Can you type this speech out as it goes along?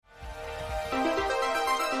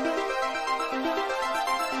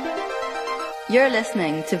You're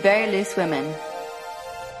listening to Very Loose Women.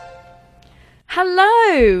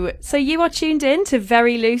 Hello! So you are tuned in to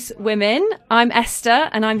Very Loose Women. I'm Esther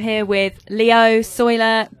and I'm here with Leo,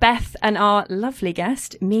 Soiler, Beth and our lovely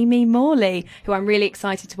guest, Mimi Morley, who I'm really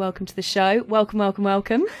excited to welcome to the show. Welcome, welcome,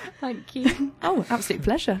 welcome. Thank you. Oh, absolute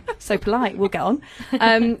pleasure. So polite. We'll get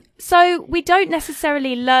on. So we don't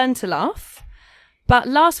necessarily learn to laugh, but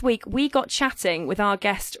last week we got chatting with our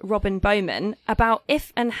guest, Robin Bowman, about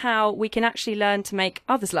if and how we can actually learn to make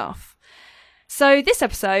others laugh. So this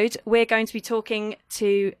episode, we're going to be talking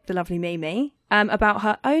to the lovely Mimi about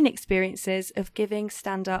her own experiences of giving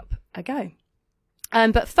stand-up a go.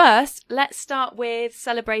 But first, let's start with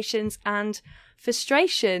celebrations and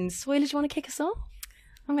frustrations. Soiler, do you want to kick us off?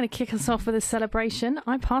 I'm going to kick us off with a celebration.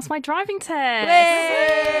 I passed my driving test.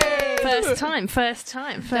 Yay! First time.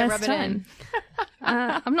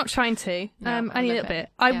 I'm not trying to. Only a little bit.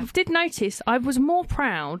 I did notice I was more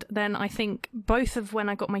proud than I think both of when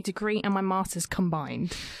I got my degree and my master's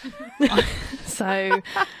combined. So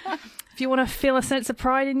if you want to feel a sense of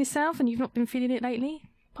pride in yourself and you've not been feeling it lately,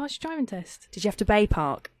 pass your driving test. Did you have to bay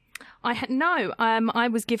park? I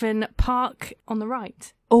was given park on the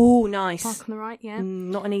right. Oh, nice. Park on the right, yeah.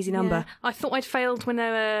 Not an easy number. Yeah. I thought I'd failed when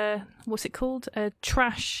what's it called? A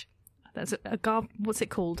trash. That's what's it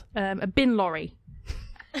called? A bin lorry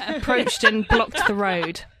approached and blocked the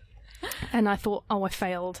road, and I thought, I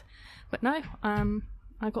failed, but no,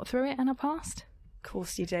 I got through it and I passed. Of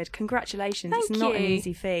course you did. Congratulations. Thank it's not an you.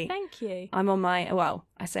 easy feat. Thank you.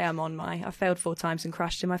 I failed 4 times and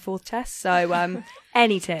crashed in my 4th test. So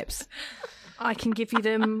any tips? I can give you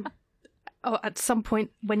them at some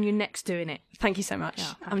point when you're next doing it. Thank you so much.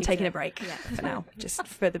 Yeah, I'm taking a break for now, just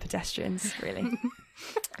for the pedestrians, really.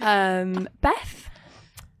 Beth?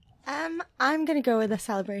 I'm going to go with a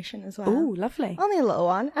celebration as well. Oh, lovely. Only a little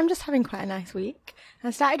one. I'm just having quite a nice week.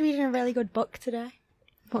 I started reading a really good book today.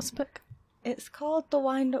 What's the book? It's called The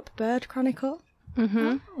Wind-Up Bird Chronicle.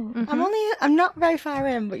 Mm-hmm. I'm not very far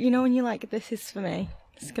in, but you know when you're like, this is for me.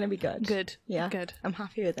 It's going to be good. Good. Yeah. Good. I'm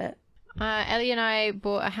happy with it. Ellie and I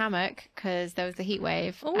bought a hammock because there was the heat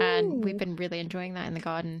wave, and we've been really enjoying that in the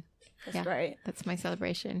garden. That's great. That's my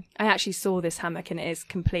celebration. I actually saw this hammock and it is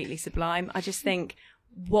completely sublime. I just think,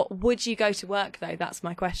 what would you go to work though? That's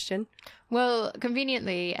my question. Well,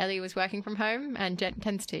 conveniently, Ellie was working from home and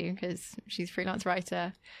tends to because she's a freelance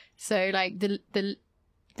writer. So, like, the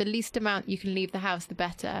least amount you can leave the house, the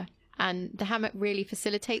better. And the hammock really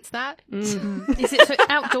facilitates that. Is it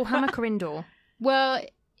outdoor hammock or indoor? Well,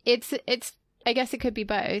 it's. I guess it could be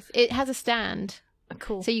both. It has a stand.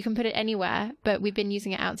 Cool. So you can put it anywhere, but we've been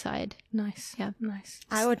using it outside. Nice. Yeah. Nice.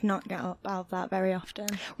 I would not get up out of that very often.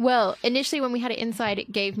 Well, initially when we had it inside,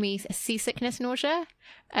 it gave me a seasickness nausea.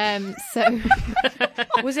 So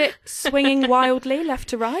Was it swinging wildly left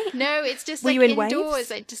to right? no, it's just Were like you in indoors.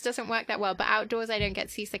 waves? It just doesn't work that well. But outdoors, I don't get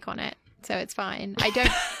seasick on it, so it's fine. I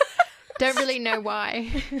don't really know why.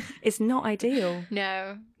 It's not ideal.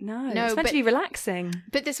 No, It's meant but- to be relaxing.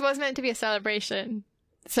 but this was meant to be a celebration.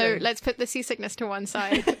 So True. let's put the seasickness to one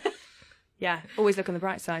side. Yeah, always look on the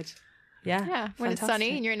bright side. Yeah, Yeah, when it's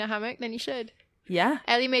sunny and you're in a hammock, then you should. Yeah.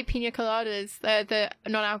 Ellie made pina coladas, the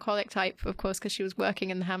non-alcoholic type, of course, because she was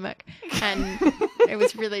working in the hammock, and it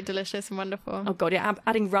was really delicious and wonderful. Oh god, yeah,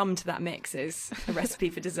 adding rum to that mix is a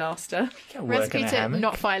recipe for disaster. Recipe to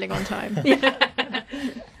not filing on time.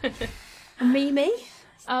 Mimi?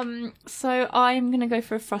 So I'm going to go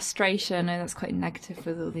for a frustration. I know that's quite negative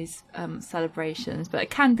with all these celebrations, but it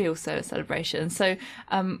can be also a celebration. So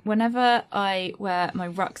whenever I wear my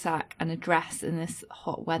rucksack and a dress in this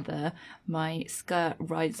hot weather, my skirt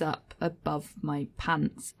rides up above my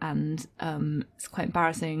pants, and it's quite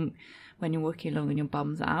embarrassing when you're walking along and your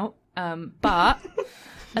bum's out. But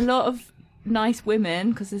a lot of nice women,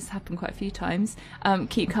 because this has happened quite a few times,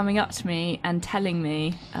 keep coming up to me and telling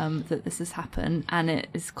me that this has happened, and it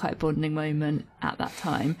is quite a bonding moment at that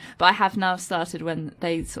time. But I have now started, when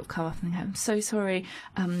they sort of come up and go, I'm so sorry,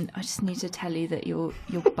 I just need to tell you that your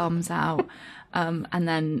bum's out, and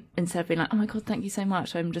then instead of being like, oh my god, thank you so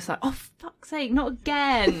much, I'm just like, oh fuck's sake, not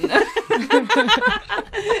again.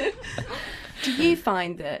 Do you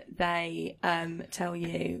find that they tell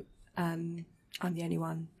you, I'm the only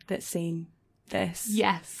one that's seen this?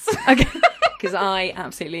 Yes. Okay. Because I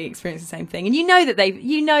absolutely experience the same thing, and you know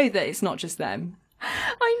that it's not just them.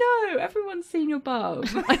 I know, everyone's seen your bum.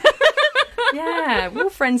 Yeah, we're all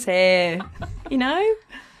friends here, you know.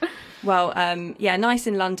 Well, yeah, nice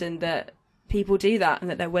in London that people do that and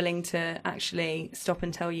that they're willing to actually stop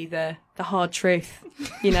and tell you the hard truth,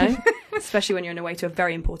 you know. especially when you're on your way to a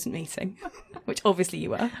very important meeting, which obviously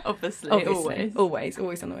you were. Obviously,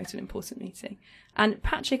 always on the way to an important meeting. And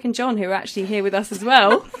Patrick and John, who are actually here with us as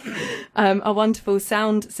well, are wonderful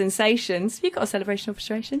sound sensations. Have you got a celebration or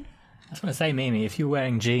frustration? I just want to say, Mimi, if you were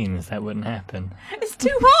wearing jeans, that wouldn't happen. It's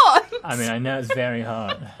too hot! I mean, I know it's very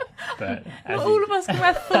hot, but... Well, all of us can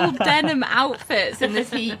wear full denim outfits in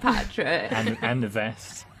this heat, Patrick. And a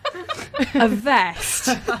vest. A vest?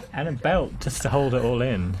 And a belt, just to hold it all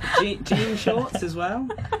in. Jean shorts as well,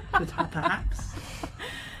 perhaps?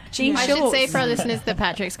 Jean shorts. I should say for our listeners that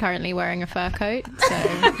Patrick's currently wearing a fur coat, so...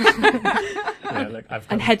 Yeah, look, I've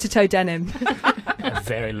got And head-to-toe denim. a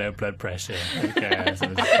very low blood pressure. Okay, so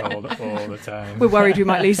it's cold all the time. We're worried we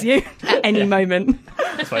might lose you at any moment.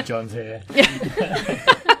 That's why John's here.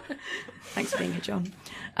 Thanks for being here, John.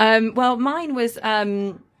 Well, mine was,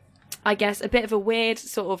 I guess, a bit of a weird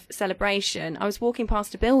sort of celebration. I was walking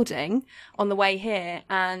past a building on the way here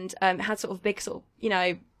and it had sort of big sort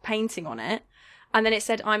of, painting on it. And then it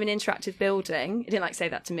said, I'm an interactive building. It didn't say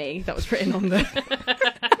that to me. That was written on the...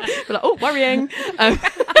 We're like, oh, worrying.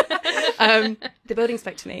 The building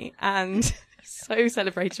spoke to me and so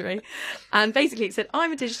celebratory. And basically it said,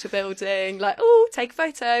 I'm a digital building. Like, oh, take a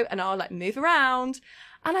photo and I'll move around.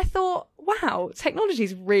 And I thought, wow,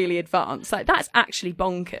 technology's really advanced. That's actually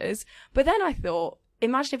bonkers. But then I thought,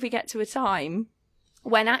 imagine if we get to a time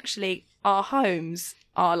when actually our homes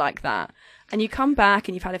are like that. And you come back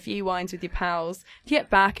and you've had a few wines with your pals. You get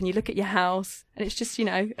back and you look at your house and it's just,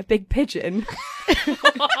 a big pigeon.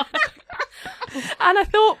 And I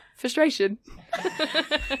thought, frustration.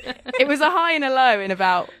 It was a high and a low in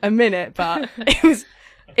about a minute, but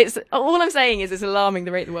it's all I'm saying is it's alarming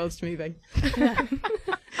the rate the world's moving.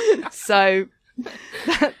 So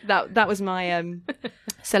that was my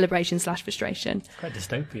celebration / frustration. Quite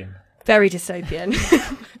dystopian. Very dystopian.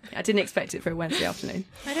 I didn't expect it for a Wednesday afternoon.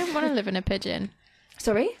 I don't want to live in a pigeon.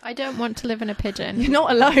 Sorry? I don't want to live in a pigeon. You're not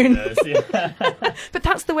alone. Yeah. But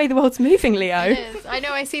that's the way the world's moving, Leo. It is. I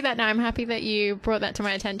know, I see that now. I'm happy that you brought that to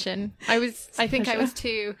my attention. I was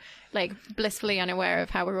too blissfully unaware of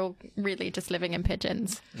how we're all really just living in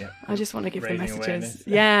pigeons. Yeah. I just want to give them Raising messages. awareness.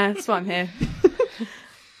 Yeah, that's why I'm here.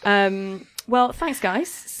 Well, thanks, guys.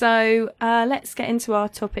 So let's get into our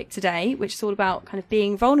topic today, which is all about kind of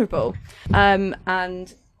being vulnerable,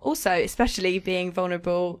 and also especially being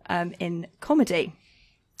vulnerable in comedy.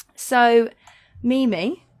 So,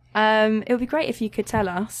 Mimi, it would be great if you could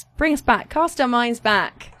bring us back, cast our minds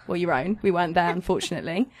back, well, your own, we weren't there,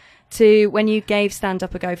 unfortunately, to when you gave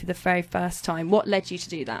stand-up a go for the very first time. What led you to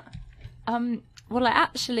do that? Well, I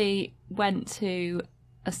actually went to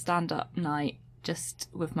a stand-up night just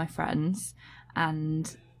with my friends,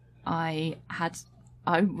 and I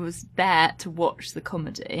was there to watch the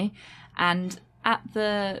comedy, and at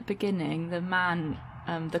the beginning the man,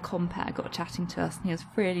 the compere, got chatting to us and he was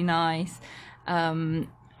really nice, and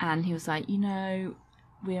he was like,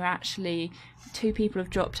 we're actually, 2 people have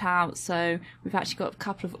dropped out, so we've actually got a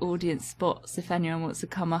couple of audience spots if anyone wants to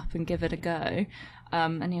come up and give it a go.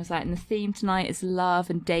 And he was like, and the theme tonight is love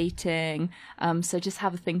and dating, so just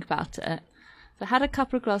have a think about it. So I had a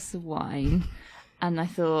couple of glasses of wine, and I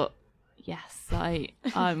thought, yes,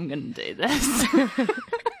 I'm going to do this.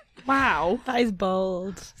 Wow. That is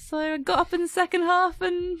bold. So I got up in the second half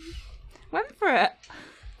and went for it.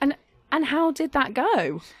 And how did that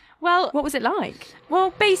go? Well, What was it like?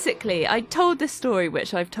 Well, basically, I told this story,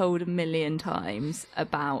 which I've told a million times,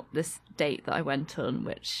 about this date that I went on,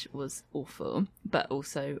 which was awful, but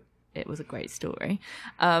also it was a great story.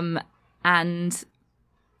 And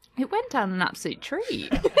it went down an absolute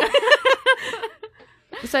treat.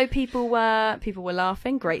 So people were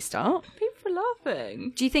laughing. Great start. People were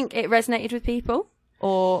laughing. Do you think it resonated with people,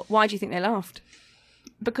 or why do you think they laughed?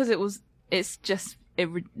 Because it's just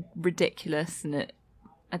ridiculous, and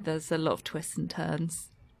there's a lot of twists and turns.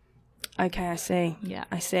 Okay, I see. Yeah.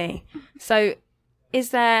 I see. So,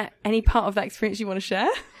 is there any part of that experience you want to share?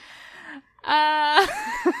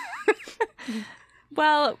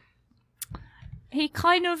 Well, he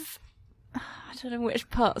kind of... I don't know which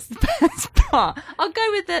part's the best part. I'll go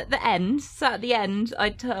with the end. So at the end,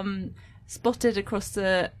 I'd spotted across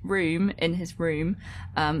the room, in his room,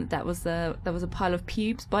 there was a pile of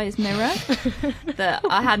pubes by his mirror that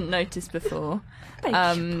I hadn't noticed before.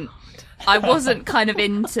 I wasn't kind of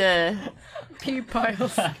into Pube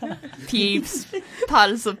piles.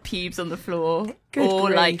 piles of pubes on the floor, Good or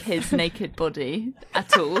grief. like his naked body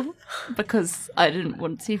at all, because I didn't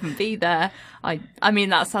want to even be there. I mean,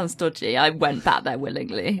 that sounds dodgy. I went back there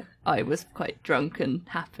willingly. I was quite drunk and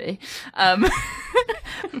happy.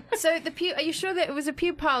 So are you sure that it was a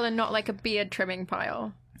pube pile and not like a beard trimming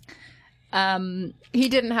pile? He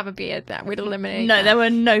didn't have a beard. That would eliminate. No, there were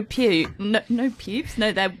no pubes. No pubes.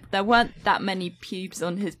 No, there weren't that many pubes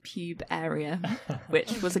on his pube area,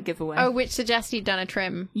 which was a giveaway. Oh, which suggests he'd done a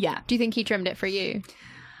trim. Yeah. Do you think he trimmed it for you?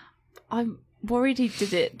 I'm worried he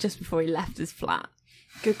did it just before he left his flat.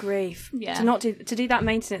 Good grief. Yeah. To do that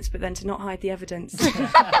maintenance, but then to not hide the evidence.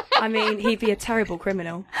 I mean, he'd be a terrible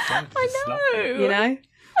criminal. I know. You know?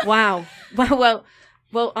 Wow.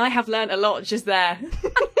 Well, I have learnt a lot just there.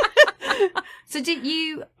 So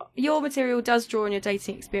your material does draw on your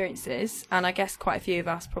dating experiences, and I guess quite a few of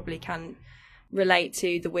us probably can relate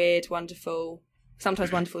to the weird, wonderful,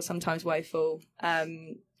 sometimes woeful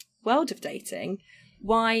world of dating.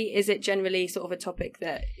 Why is it generally sort of a topic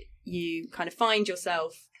that you kind of find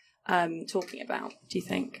yourself talking about, do you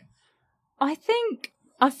think? I think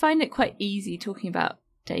I find it quite easy talking about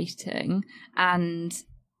dating, and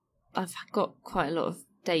I've got quite a lot of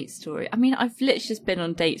date story. I mean, I've literally just been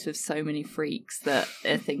on dates with so many freaks that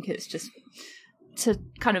I think it's just to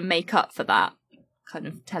kind of make up for that, kind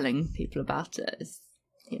of telling people about it is,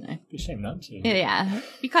 you know. Be ashamed not to. Yeah,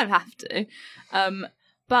 you kind of have to.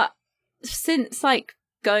 But since like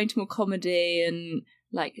going to more comedy and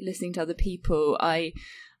like listening to other people, I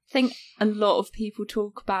think a lot of people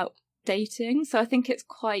talk about dating. So I think it's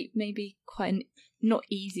quite an not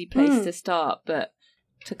easy place to start, but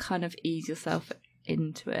to kind of ease yourself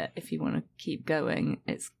into it if you want to keep going,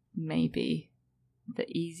 it's maybe the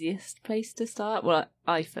easiest place to start. Well,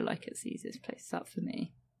 I feel like it's the easiest place to start for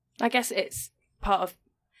me. I guess it's part of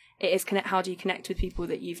it is how do you connect with people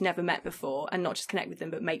that you've never met before, and not just connect with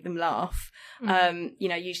them but make them laugh. You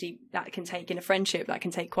know, usually that can take, in a friendship, that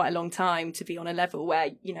can take quite a long time to be on a level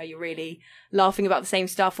where, you know, you're really laughing about the same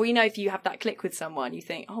stuff. Or, you know, if you have that click with someone, you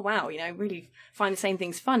think, oh wow, you know, really find the same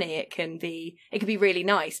things funny. It can be really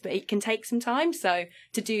nice, but it can take some time. So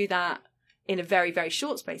to do that in a very, very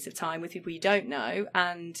short space of time with people you don't know,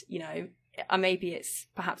 and, you know, maybe it's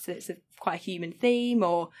quite a human theme,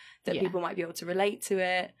 or that people might be able to relate to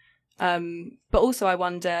it. But also I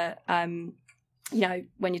wonder, you know,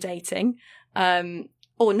 when you're dating,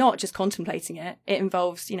 or not just contemplating it, it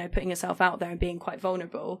involves, you know, putting yourself out there and being quite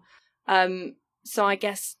vulnerable. So I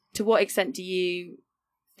guess, to what extent do you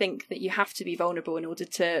think that you have to be vulnerable in order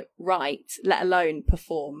to write, let alone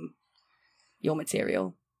perform your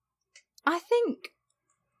material? I think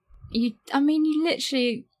you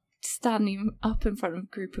literally standing up in front of a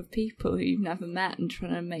group of people who you've never met and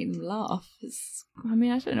trying to make them laugh. I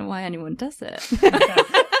don't know why anyone does it.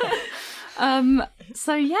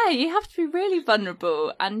 So yeah, you have to be really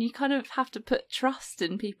vulnerable, and you kind of have to put trust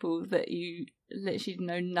in people that you literally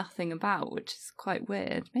know nothing about, which is quite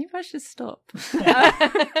weird. Maybe I should stop.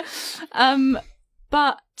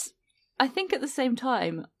 But I think at the same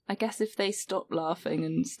time, I guess if they stop laughing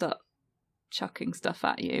and start chucking stuff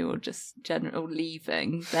at you, or just general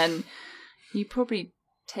leaving, then you probably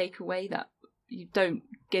take away that, you don't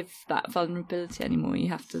give that vulnerability anymore. You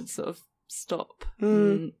have to sort of stop.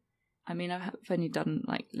 I've only done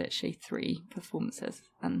like literally 3 performances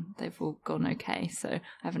and they've all gone okay, so I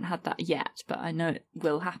haven't had that yet, but I know it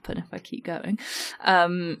will happen if I keep going. I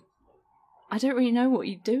don't really know what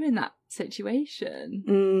you do in that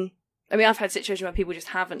situation. I mean, I've had situations where people just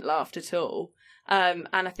haven't laughed at all. And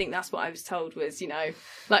I think that's what I was told was, you know,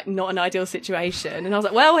 like, not an ideal situation. And I was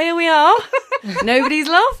like, well, here we are. Nobody's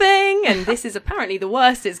laughing. And this is apparently the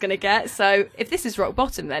worst it's going to get. So if this is rock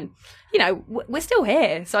bottom, then, you know, we're still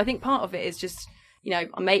here. So I think part of it is just, you know,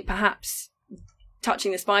 perhaps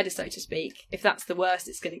touching the spider, so to speak. If that's the worst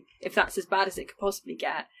if that's as bad as it could possibly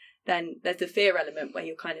get, then there's the fear element where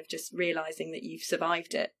you're kind of just realising that you've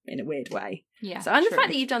survived it in a weird way. Yeah. So, and the fact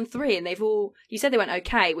that you've done 3 and you said they went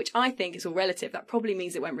okay, which I think is all relative. That probably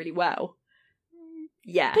means it went really well.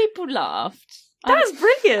 Yeah. People laughed. That's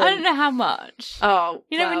brilliant. I don't know how much. Oh,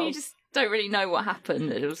 you know, when you just don't really know what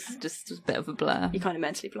happened, it was just a bit of a blur. You kind of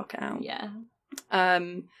mentally block it out. Yeah.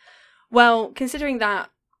 Well, considering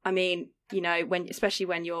that, I mean, you know, especially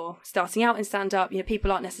when you're starting out in stand-up, you know,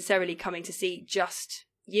 people aren't necessarily coming to see just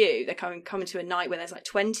you. They're coming to a night where there's like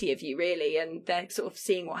 20 of you, really, and they're sort of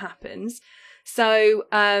seeing what happens. So,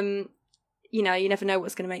 you know, you never know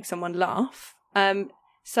what's going to make someone laugh.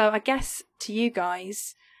 So I guess to you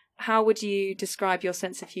guys, how would you describe your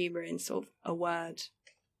sense of humour in sort of a word?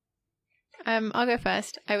 I'll go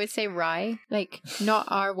first. I would say wry, like not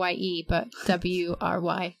R-Y-E, but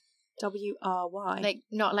W-R-Y. W-R-Y. Like,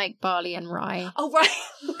 not like barley and rye. Oh, right.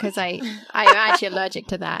 Because I'm actually allergic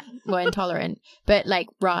to that. Or intolerant. But like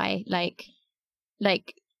rye, like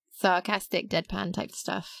sarcastic, deadpan type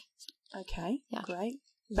stuff. Okay. Yeah. Great.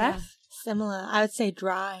 Yeah, Beth? similar. I would say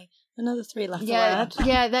dry. Another 3-letter word.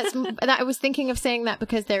 Yeah, that. I was thinking of saying that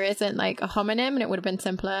because there isn't like a homonym, and it would have been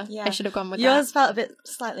simpler. Yeah. I should have gone with Yours that. felt a bit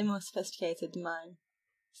slightly more sophisticated than mine.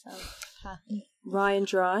 So, Ryan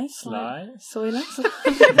Dry. Sly?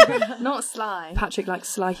 Soylent. Not sly. Patrick likes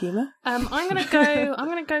sly humour. I'm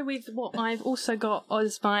gonna go with what I've also got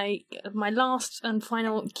as my last and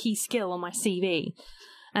final key skill on my CV,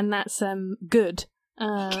 and that's good.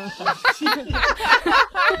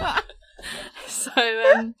 So,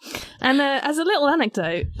 and as a little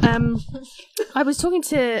anecdote, I was talking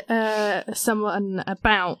to someone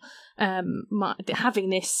about having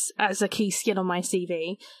this as a key skill on my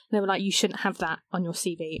CV. They were like, "You shouldn't have that on your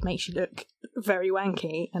CV. It makes you look very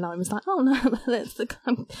wanky." And I was like, "Oh no,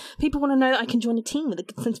 people want to know that I can join a team with a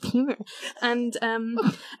good sense of humour." And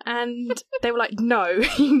they were like, "No,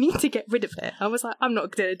 you need to get rid of it." I was like, "I'm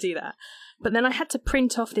not going to do that." But then I had to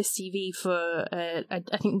print off this CV for, I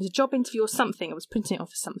think it was a job interview or something. I was printing it off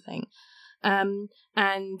for something. And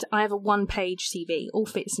I have a 1-page CV. All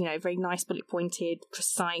fits, very nice, bullet pointed,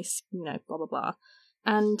 precise, blah, blah, blah.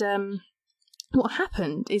 And what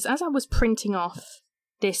happened is as I was printing off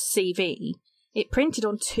this CV, it printed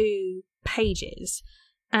on 2 pages.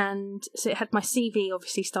 And so it had my CV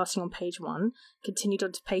obviously starting on page 1, continued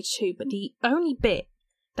on to page 2. But the only bit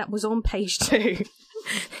that was on page 2...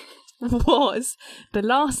 was the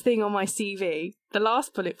last thing on my CV, the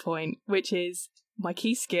last bullet point, which is my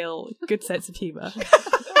key skill, good sense of humour.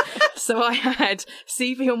 So I had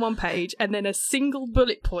CV on 1 page and then a single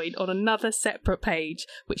bullet point on another separate page,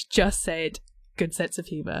 which just said good sense of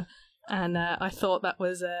humour. And I thought that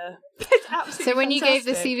was absolutely So when you gave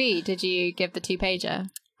the fantastic. CV, did you give the 2-pager?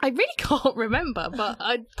 I really can't remember, but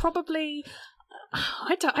I'd probably...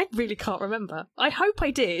 I really can't remember. I hope I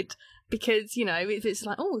did. Because, if it's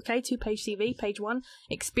like, 2-page CV, page 1,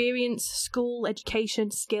 experience, school,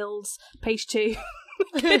 education, skills, page 2,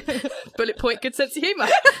 bullet point, good sense of humour.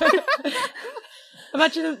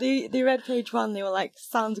 Imagine if they read page 1, they were like,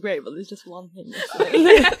 sounds great, but there's just one thing missing.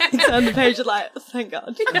 They turn the page, like, thank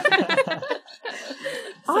God.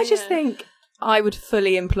 I just think I would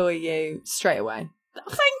fully employ you straight away.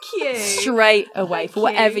 Thank you. Straight away Thank for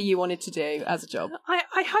whatever you. you wanted to do as a job.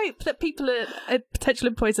 I hope that people potential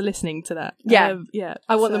employees are listening to that. Yeah. Yeah.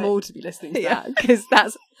 I want So- them all to be listening to Yeah. that because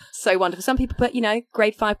that's so wonderful. Some people put,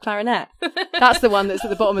 grade 5 clarinet. That's the one that's at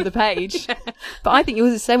the bottom of the page. But I think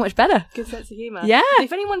yours is so much better. Good sense of humour. Yeah.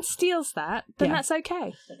 If anyone steals that, then Yeah. that's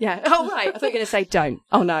okay. Yeah. Oh, right. I thought you were going to say don't.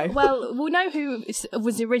 Oh, no. Well, we'll know who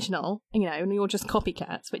was the original, and you're just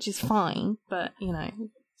copycats, which is fine, but,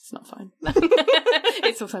 It's not fine.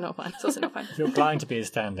 it's also not fine. It's also not fine. If you're applying to be a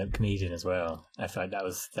stand-up comedian as well, I feel like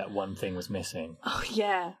that one thing was missing. Oh,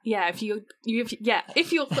 yeah. Yeah, if you're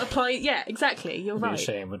applying, yeah, exactly, you're It'd be a right.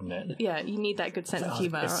 shame, wouldn't it? Yeah, you need that good sense of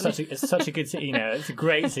humour. It's such a good, it's a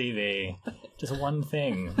great CV. Just one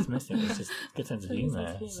thing it's missing. It's just good sense of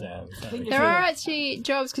humour. There are actually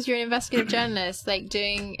jobs, because you're an investigative journalist, like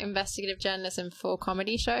doing investigative journalism for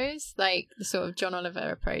comedy shows, like the sort of John Oliver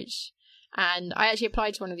approach. And I actually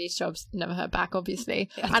applied to one of these jobs, never heard back, obviously.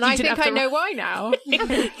 And I think I know why now. Makes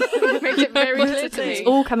it very clear to It's me.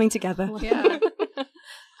 all coming together. Yeah.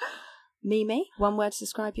 Mimi, one word to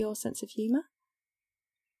describe your sense of humour?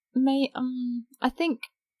 I think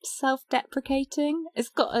self-deprecating. It's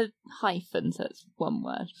got a hyphen, so it's one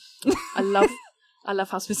word. I love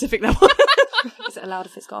how specific that was. Is it allowed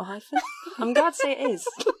if it's got a hyphen? I'm glad to say it is.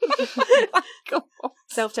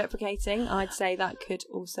 Self-deprecating, I'd say that could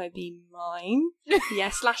also be mine.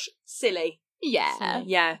 Yeah, / silly. Yeah.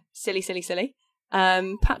 Yeah, silly.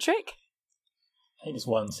 Patrick? I think it's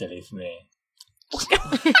one silly for me.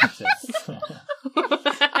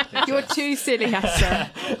 You're too silly,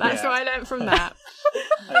 Hester. That's what I learned from that.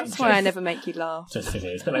 That's why I never make you laugh. Just silly.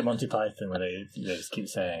 It's a bit like Monty Python, where they just keep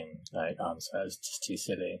saying, like, "I'm sorry, it's just too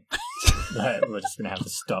silly." Like, we're just going to have to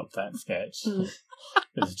stop that sketch.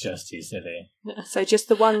 It's just too silly. So just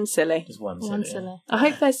the one silly. Just one One silly. silly. I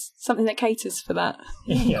hope there's something that caters for that.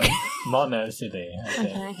 Yeah, mono silly. I think.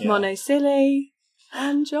 Okay. Yeah. Mono silly.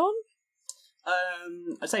 And John?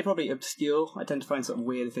 I'd say probably obscure. I tend to find sort of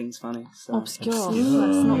weird things funny. So. Obscure. Obscure.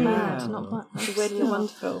 That's not Yeah. bad. Not bad. That's weirdly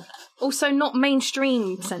wonderful. Also, not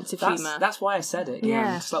mainstream sense of humour. That's why I said it.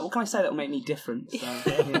 Yeah. It's like, what can I say that will make me different? So,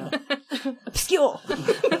 yeah. Obscure.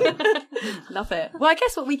 Love it. Well, I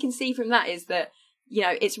guess what we can see from that is that,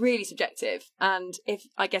 it's really subjective. And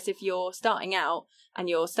if you're starting out and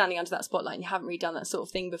you're standing under that spotlight and you haven't really done that sort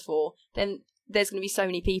of thing before, then there's going to be so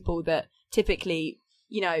many people that typically,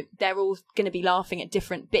 they're all going to be laughing at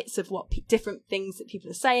different bits of different things that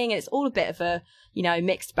people are saying. And it's all a bit of a,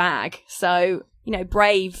 mixed bag. So,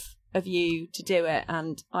 brave of you to do it,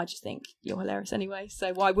 and I just think you're hilarious anyway,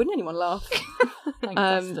 so why wouldn't anyone laugh?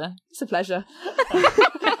 It's a pleasure.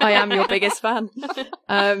 I am your biggest fan.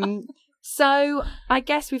 So I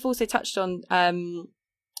guess we've also touched on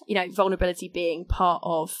vulnerability being part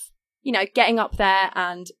of getting up there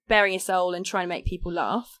and baring your soul and trying to make people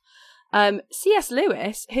laugh. C.S.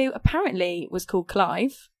 Lewis, who apparently was called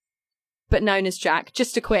Clive but known as Jack,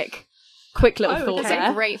 just a quick little thought there.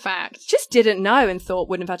 That's a great fact. Just didn't know and thought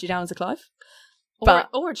wouldn't have had you down as a Clive.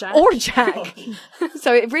 Or Jack. Or Jack.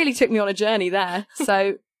 So it really took me on a journey there.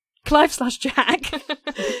 So Clive/Jack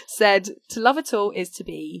said, to love at all is to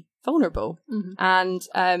be vulnerable. Mm-hmm. And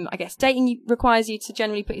I guess dating requires you to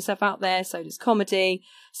generally put yourself out there. So does comedy.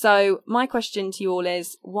 So my question to you all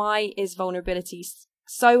is, why is vulnerability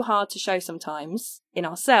so hard to show sometimes in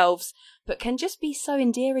ourselves, but can just be so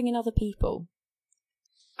endearing in other people?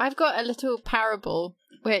 I've got a little parable,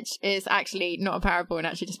 which is actually not a parable and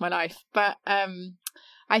actually just my life. But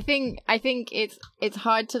I think it's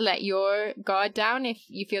hard to let your guard down if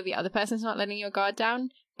you feel the other person's not letting your guard down.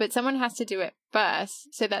 But someone has to do it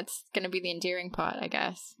first. So that's going to be the endearing part, I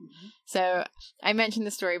guess. Mm-hmm. So I mentioned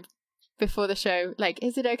the story before the show, like,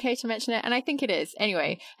 is it okay to mention it? And I think it is.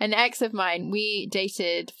 Anyway, an ex of mine, we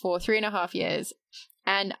dated for 3.5 years.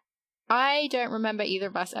 And I don't remember either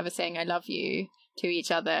of us ever saying I love you to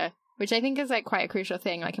each other, which I think is like quite a crucial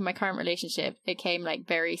thing. Like in my current relationship, it came like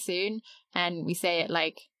very soon, and we say it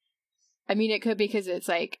like, I mean, it could be because it's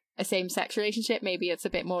like a same-sex relationship. Maybe it's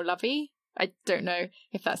a bit more lovey. I don't know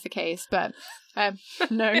if that's the case, but no,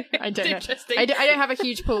 I don't know. I don't have a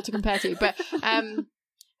huge pool to compare to, but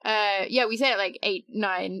yeah, we say it like 8,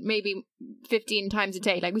 9, maybe 15 times a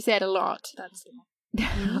day. Like we say it a lot. That's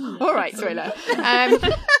all right, Soiler.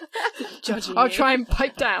 I'll try and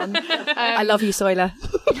pipe down. I love you, Soiler.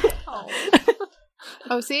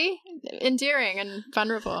 Oh, see? Endearing and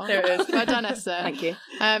vulnerable. There it is. Well done, Esther. Thank you.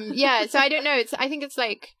 Yeah, so I don't know. I think it's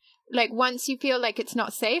like once you feel like it's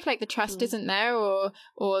not safe, like the trust isn't there, or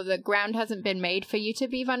the ground hasn't been made for you to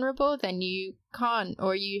be vulnerable, then you can't,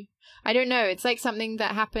 or I don't know. It's like something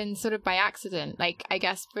that happens sort of by accident. Like, I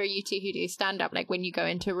guess for you two who do stand up, like when you go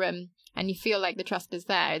into a room and you feel like the trust is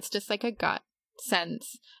there, it's just like a gut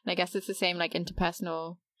sense. And I guess it's the same like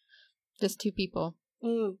interpersonal, just two people.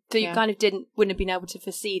 So you kind of wouldn't have been able to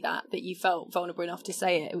foresee that you felt vulnerable enough to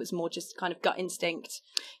say it. It was more just kind of gut instinct.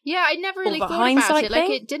 Yeah, I never really thought about it. Like,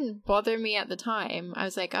 it didn't bother me at the time. I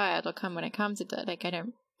was like, oh, it'll come when it comes. Like, I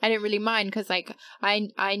don't really mind, because like I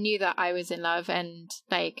knew that I was in love, and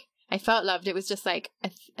like I felt loved. It was just like a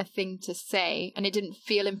thing to say, and it didn't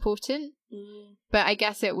feel important. But I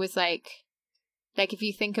guess it was like if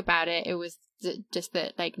you think about it, it was just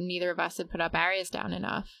that like neither of us had put our barriers down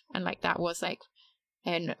enough, and like that was like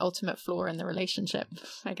an ultimate flaw in the relationship,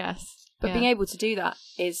 I guess. But being able to do that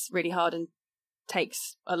is really hard and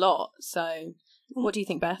takes a lot. So what do you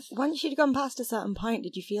think, Beth? Once you'd gone past a certain point,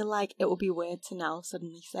 did you feel like it would be weird to now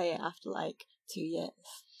suddenly say it after like 2 years?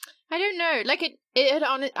 I don't know. Like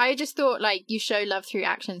I just thought like you show love through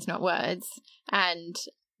actions, not words. And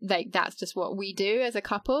like that's just what we do as a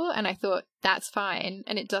couple. And I thought that's fine.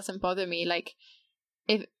 And it doesn't bother me. Like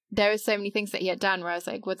if there were so many things that he had done where I was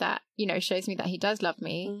like, well, that, shows me that he does love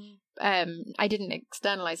me. I didn't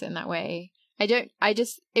externalize it in that way.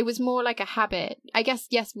 It was more like a habit. I guess,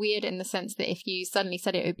 yes, weird in the sense that if you suddenly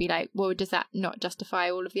said it would be like, well, does that not justify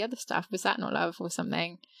all of the other stuff? Was that not love or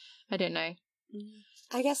something? I don't know.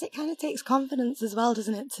 I guess it kind of takes confidence as well,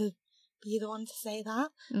 doesn't it, to be the one to say that?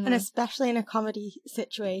 And especially in a comedy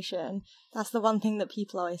situation, that's the one thing that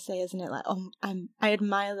people always say, isn't it? Like, I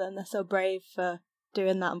admire them. They're so brave for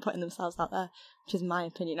doing that and putting themselves out there, which is my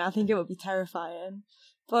opinion. I think it would be terrifying.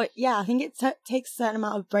 But yeah, I think it takes a certain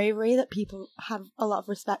amount of bravery that people have a lot of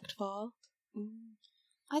respect for.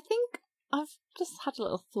 I think I've just had a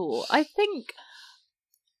little thought. I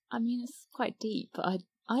mean, it's quite deep, but I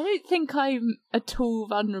don't think I'm at all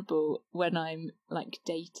vulnerable when I'm like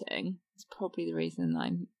dating. It's probably the reason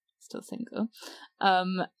I'm still single.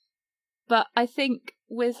 But I think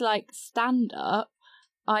with like stand-up,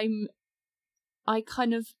 I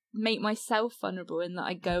kind of make myself vulnerable in that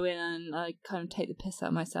I go in and I kind of take the piss out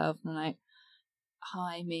of myself and I'm like,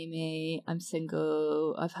 hi Mimi, I'm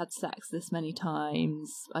single, I've had sex this many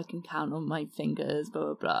times, I can count on my fingers, blah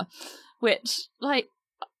blah blah. Which, like,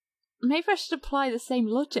 maybe I should apply the same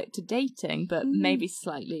logic to dating, but maybe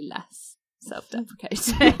slightly less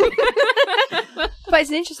self-deprecating. But it's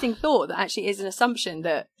an interesting thought that actually is an assumption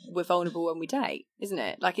that we're vulnerable when we date, isn't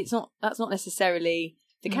it? Like, that's not necessarily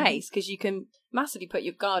the case, because you can massively put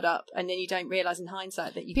your guard up and then you don't realise in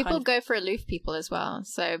hindsight that you people go for aloof people as well.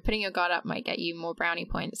 So putting your guard up might get you more brownie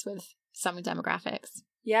points with some demographics.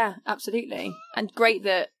 Yeah, absolutely. And great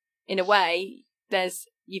that, in a way,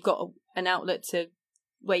 you've got an outlet to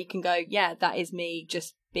where you can go, yeah, that is me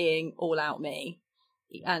just being all out me.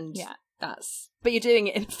 And but you're doing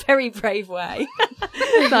it in a very brave way.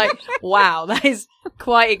 Like, wow, that is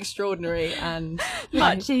quite extraordinary and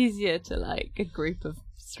much easier to like a group of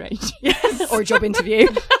strangers. Or a job interview.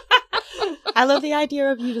 I love the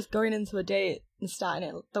idea of you just going into a date and starting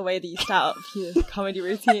it the way that you start up your comedy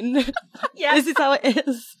routine. Yeah, this is how it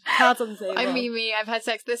is. Cards on the table. I'm Mimi. I've had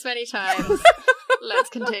sex this many times. Let's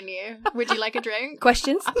continue. Would you like a drink?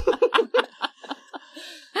 Questions?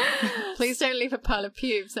 Please don't leave a pile of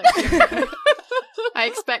pubes next to me. I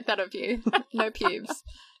expect that of you. No pubes.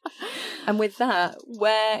 And with that,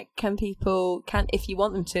 where can people, if you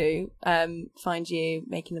want them to, find you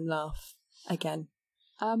making them laugh again?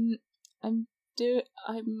 I'm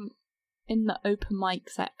in the open mic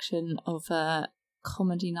section of a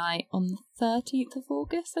comedy night on the 13th of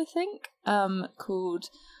August, I think, called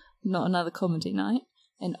Not Another Comedy Night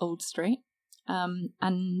in Old Street.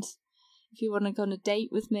 And if you want to go on a date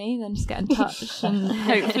with me, then just get in touch and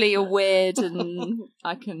hopefully you're weird and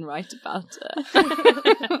I can write about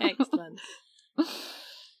it. Excellent.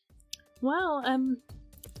 Well, I'm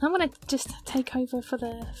going to just take over for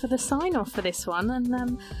the sign-off for this one,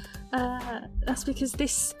 and that's because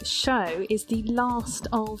this show is the last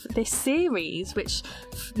of this series, which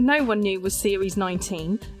no one knew was Series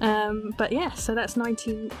 19. But yeah, so that's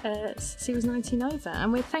Series 19 over.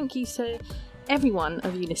 And we thank you to every one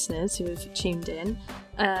of you listeners who have tuned in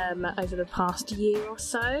over the past year or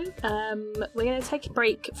so. We're going to take a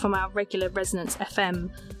break from our regular Resonance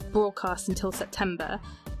FM broadcast until September.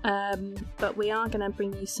 But we are going to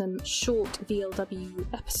bring you some short VLW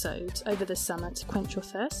episodes over the summer to quench your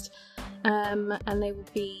thirst, and they will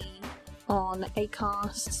be on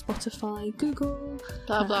Acast, Spotify, Google,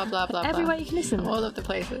 blah blah blah blah, everywhere you can listen. All of the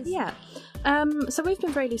places. Yeah. So we've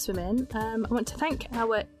been Very Loose Women. I want to thank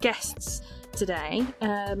our guests today.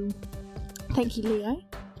 Thank you, Leo.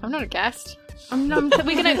 I'm not a guest. I'm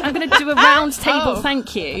gonna do a round table.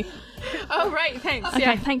 Thank you. Oh, right, thanks. Okay,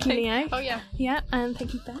 yeah. thank you, Leo. Oh, yeah. Yeah, and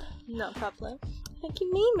thank you, Beth. Not a problem. Thank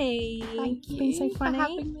you, Mimi. Thank you. It's been so funny. For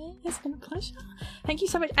having me. It's been a pleasure. Thank you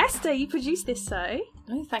so much. Esther, you produced this show.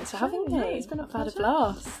 Oh, thanks for having me. It's been a I've had a pleasure.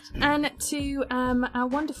 blast. And to our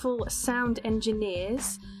wonderful sound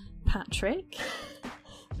engineers, Patrick.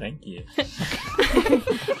 Thank you.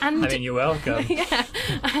 And I mean, you're welcome. yeah.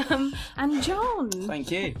 And John. Thank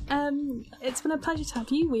you. It's been a pleasure to have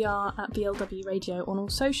you. We are at BLW Radio on all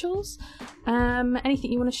socials.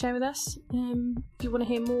 Anything you want to share with us? If you want to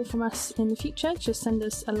hear more from us in the future, just send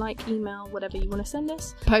us a email, whatever you want to send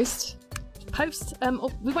us. Post.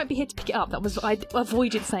 We won't be here to pick it up. That was I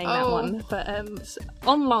avoided saying that one, but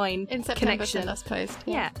online In September, connection. send us post.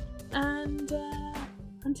 Yeah. And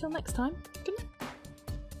until next time, good night.